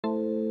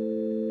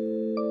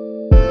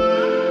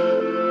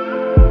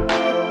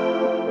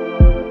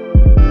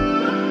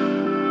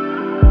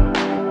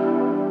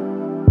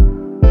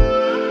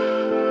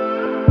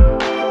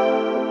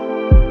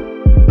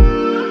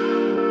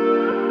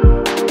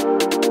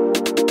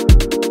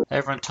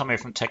everyone, Tom here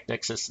from Tech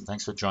Nexus, and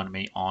thanks for joining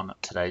me on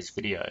today's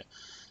video.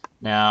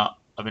 Now,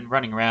 I've been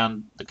running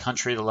around the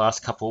country the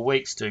last couple of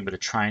weeks doing a bit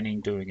of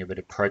training, doing a bit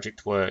of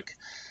project work,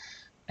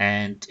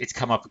 and it's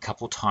come up a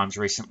couple of times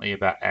recently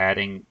about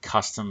adding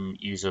custom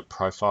user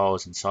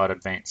profiles inside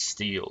Advanced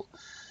Steel.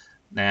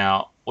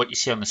 Now, what you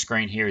see on the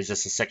screen here is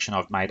just a section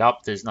I've made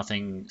up. There's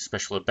nothing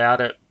special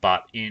about it,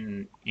 but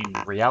in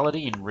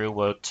reality, in real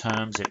world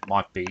terms, it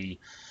might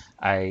be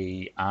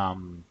a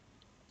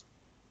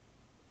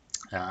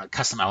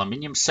custom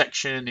aluminium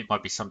section. It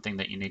might be something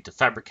that you need to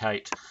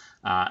fabricate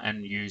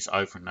and use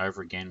over and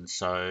over again.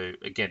 So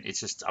again, it's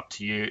just up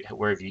to you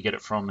wherever you get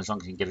it from. As long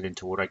as you can get it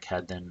into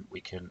AutoCAD, then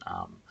we can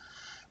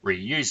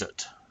reuse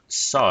it.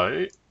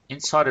 So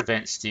inside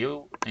Advanced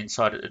Steel,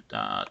 inside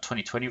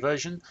 2020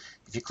 version,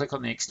 if you click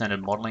on the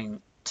Extended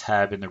Modeling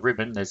tab in the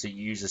ribbon, there's a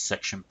user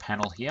section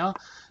panel here,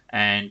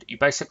 and you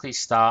basically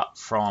start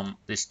from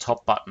this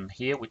top button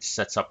here, which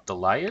sets up the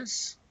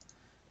layers.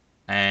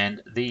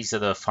 And these are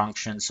the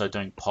functions, so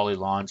doing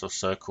polylines or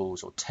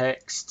circles or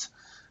text.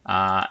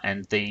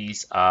 And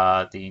these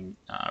are the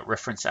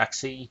reference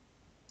axis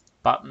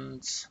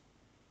buttons,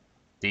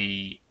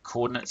 the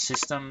coordinate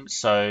system.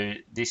 So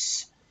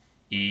this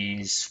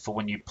is for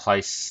when you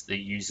place the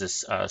the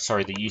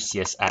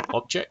UCS at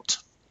object.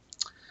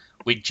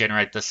 We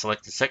generate the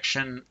selected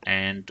section,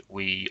 and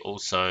we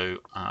also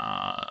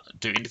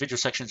do individual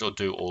sections or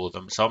do all of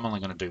them. So I'm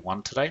only going to do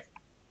one today.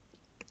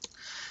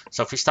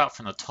 So if we start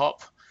from the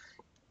top,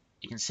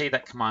 you can see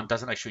that command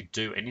doesn't actually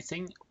do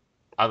anything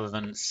other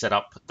than set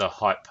up the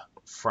hype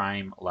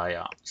frame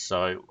layer.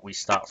 So we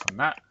start from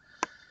that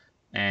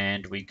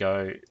and we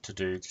go to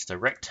do just a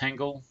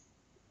rectangle.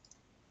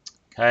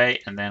 Okay,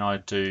 and then I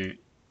do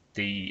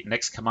the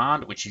next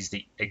command, which is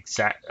the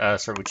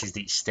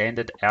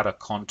standard outer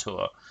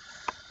contour.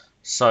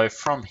 So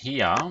from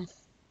here,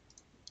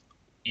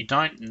 you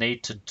don't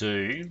need to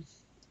do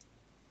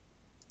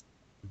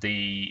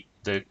the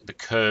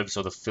curves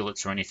or the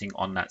fillets or anything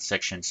on that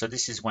section. So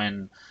this is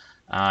when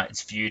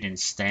it's viewed in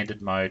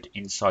standard mode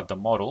inside the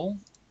model.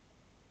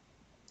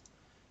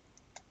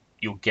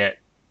 You'll get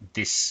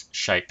this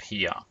shape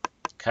here.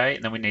 Okay,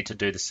 and then we need to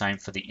do the same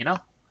for the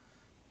inner,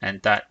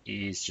 and that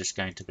is just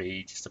going to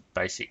be just a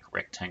basic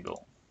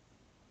rectangle.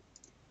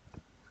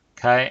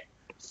 Okay,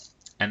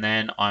 and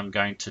then I'm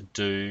going to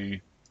do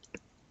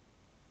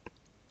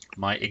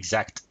my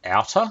exact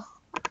outer.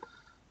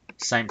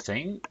 Same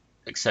thing,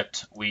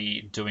 except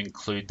we do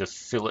include the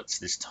fillets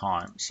this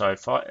time. So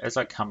as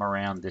I come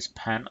around this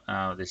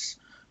this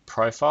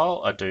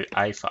profile, I do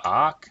A for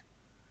arc,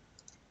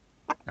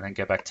 and then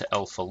go back to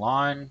L for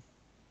line,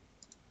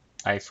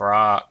 A for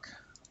arc,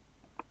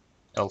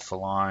 L for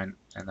line,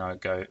 and then I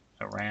go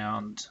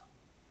around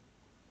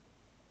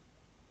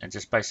and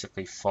just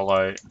basically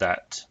follow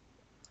that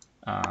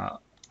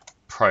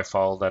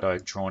profile that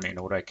I'd drawn in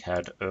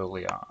AutoCAD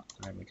earlier.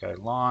 And then we go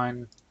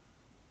line,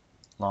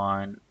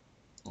 line,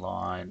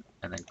 line,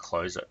 and then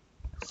close it.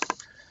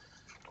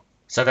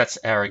 So that's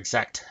our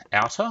exact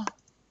outer,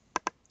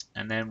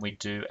 and then we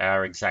do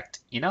our exact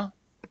inner.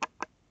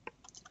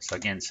 So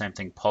again, same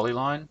thing,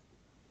 polyline,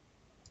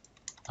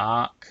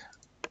 arc,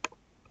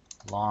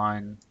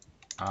 line,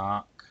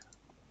 arc,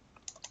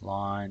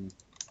 line,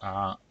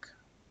 arc,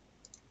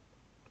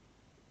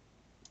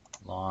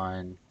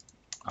 line,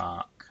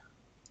 arc,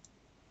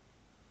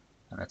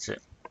 and that's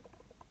it.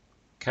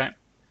 Okay,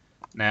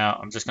 now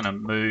I'm just going to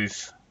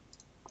move.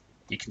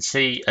 You can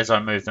see as I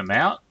move them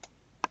out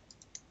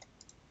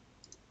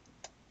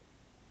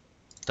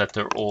that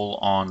they're all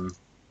on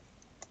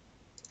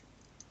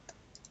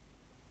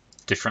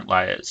different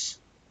layers.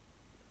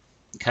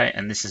 Okay,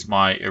 and this is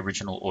my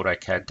original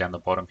AutoCAD down the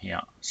bottom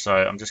here. So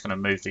I'm just going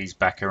to move these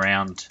back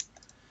around.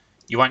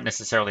 You won't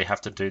necessarily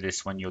have to do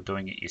this when you're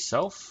doing it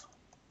yourself.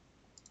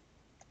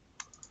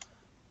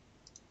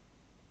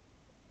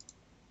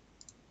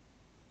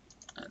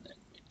 And then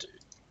we do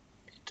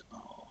mid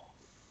off.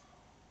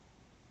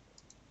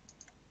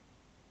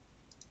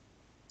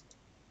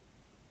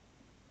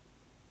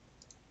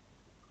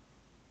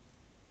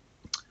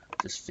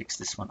 Just fix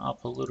this one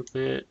up a little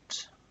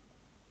bit.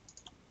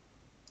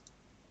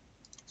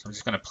 So I'm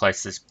just going to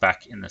place this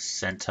back in the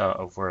center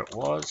of where it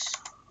was.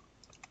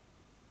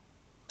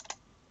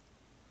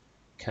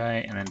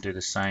 Okay, and then do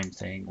the same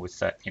thing with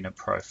that inner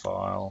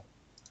profile,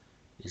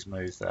 is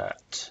move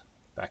that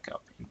back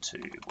up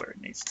into where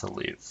it needs to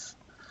live.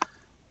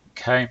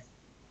 Okay,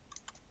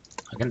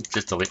 I can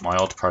just delete my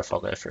old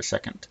profile there for a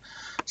second.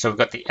 So we've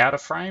got the outer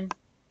frame,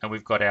 and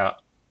we've got our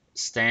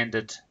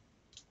standard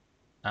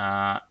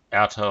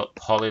outer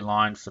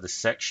polyline for the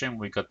section.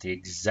 We've got the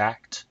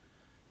exact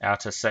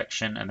outer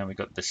section, and then we've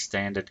got the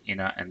standard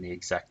inner and the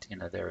exact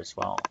inner there as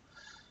well.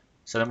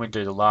 So then we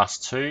do the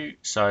last two.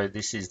 So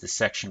this is the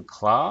section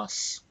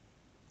class,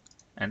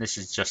 and this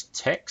is just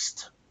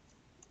text.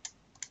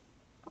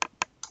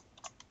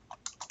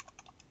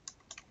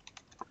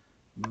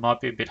 Might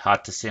be a bit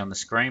hard to see on the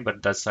screen, but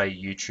it does say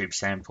YouTube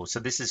sample. So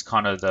this is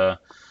kind of the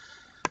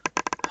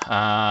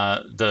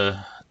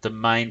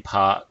main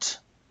part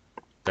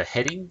the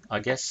heading, I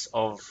guess,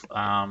 of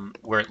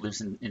where it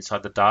lives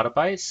inside the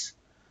database.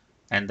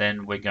 And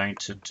then we're going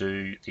to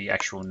do the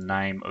actual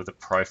name of the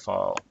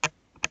profile.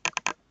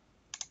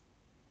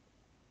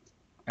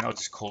 And I'll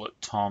just call it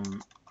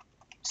Tom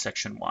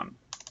section 1.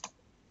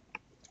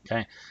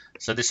 Okay,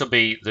 so this will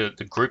be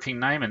the grouping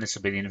name and this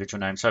will be the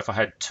individual name. So if I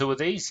had 2 of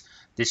these,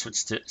 this would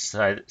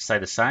stay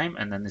the same,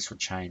 and then this would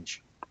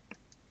change.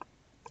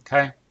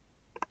 Okay,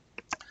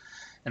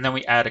 and then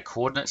we add a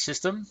coordinate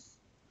system.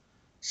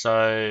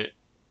 So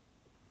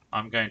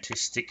I'm going to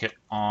stick it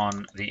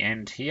on the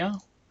end here.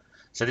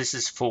 So this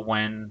is for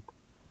when,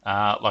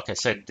 like I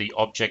said, the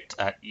object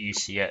at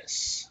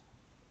UCS.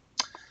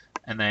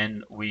 And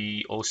then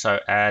we also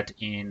add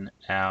in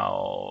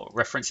our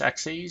reference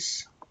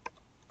axes.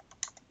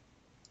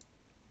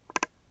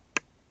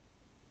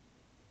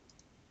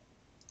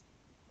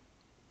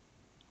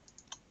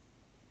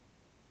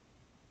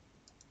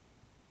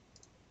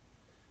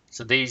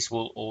 So these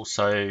will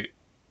also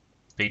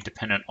be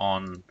dependent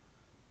on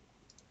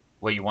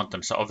where you want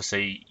them. So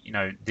obviously, you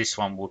know, this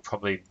one will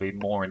probably be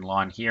more in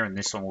line here, and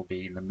this one will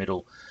be in the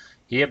middle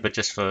here. But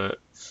just for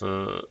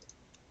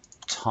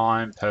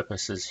time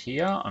purposes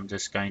here, I'm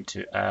just going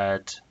to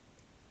add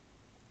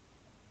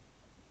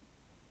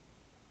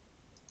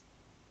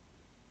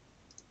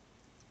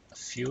a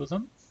few of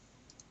them.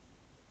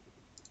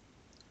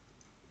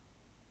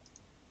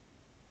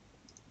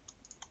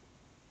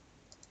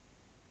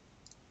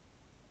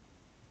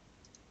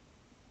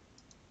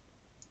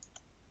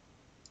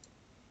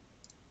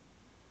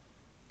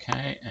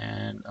 Okay,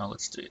 and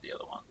let's do the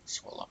other ones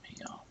while I'm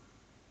here.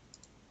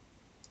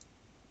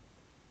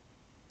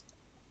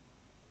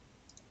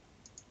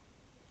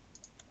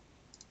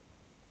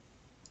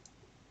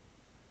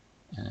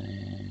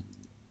 And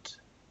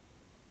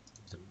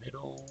the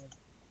middle,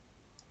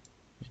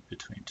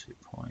 between 2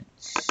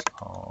 points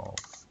of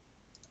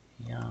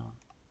here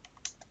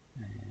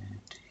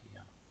and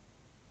here.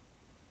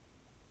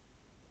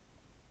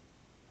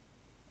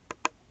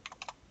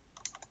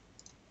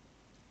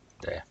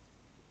 There.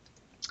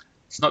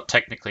 It's not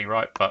technically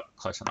right, but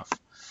close enough.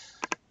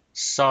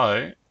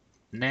 So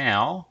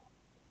now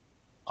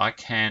I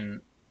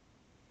can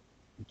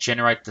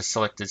generate the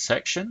selected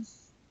section.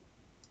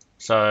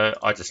 So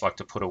I just like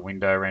to put a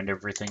window around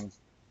everything.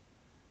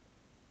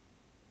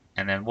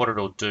 And then what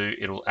it'll do,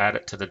 it'll add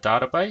it to the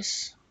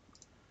database.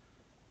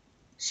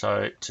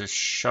 So to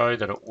show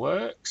that it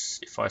works,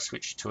 if I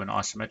switch to an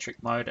isometric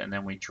mode and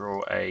then we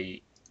draw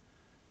a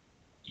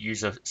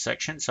user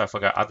section. So if I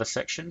go other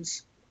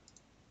sections,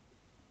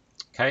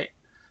 okay,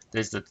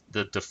 there's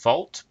the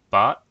default,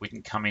 but we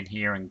can come in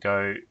here and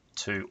go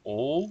to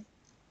all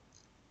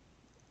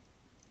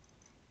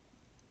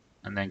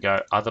and then go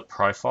other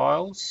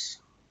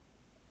profiles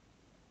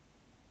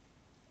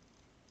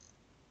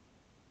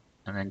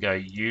and then go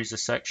user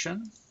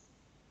section.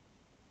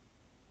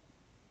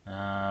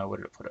 Where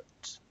did I put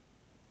it?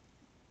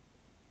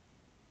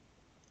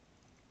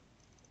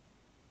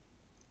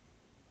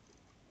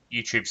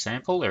 YouTube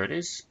sample, there it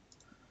is,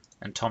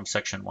 and Tom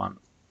section 1.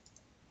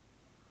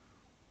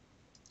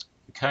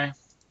 Okay.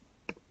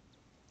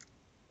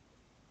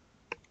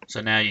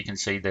 So now you can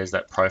see there's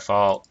that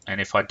profile, and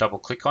if I double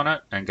click on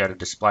it and go to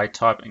display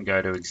type and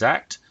go to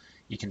exact,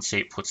 you can see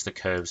it puts the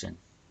curves in.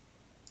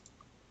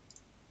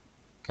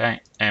 Okay,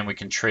 and we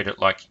can treat it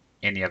like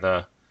any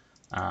other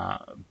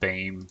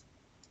beam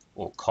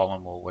or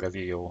column or whatever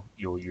you're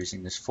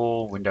using this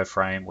for, window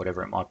frame,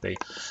 whatever it might be.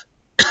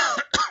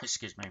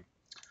 Excuse me.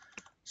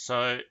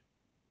 So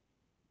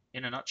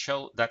in a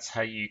nutshell, that's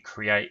how you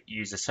create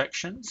user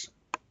sections.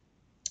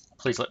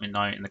 Please let me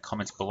know in the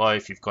comments below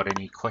if you've got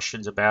any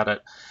questions about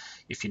it,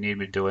 if you need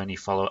me to do any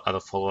other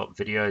follow-up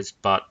videos.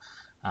 But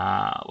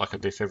like I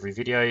do for every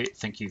video,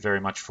 thank you very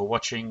much for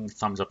watching.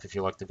 Thumbs up if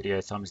you liked the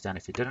video, thumbs down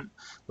if you didn't.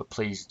 But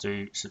please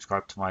do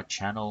subscribe to my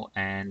channel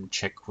and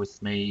check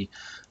with me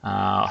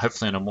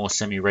hopefully on a more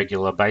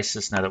semi-regular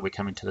basis. Now that we're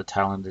coming to the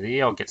tail end of the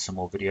year, I'll get some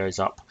more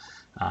videos up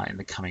in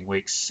the coming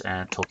weeks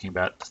talking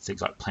about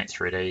things like Plant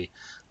 3D,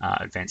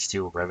 Advanced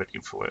Steel, Revit,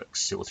 InfraWorks,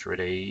 Civil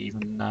 3D,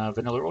 even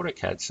vanilla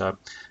AutoCAD. So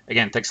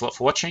again, thanks a lot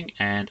for watching,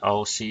 and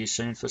I'll see you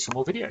soon for some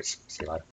more videos. See you later.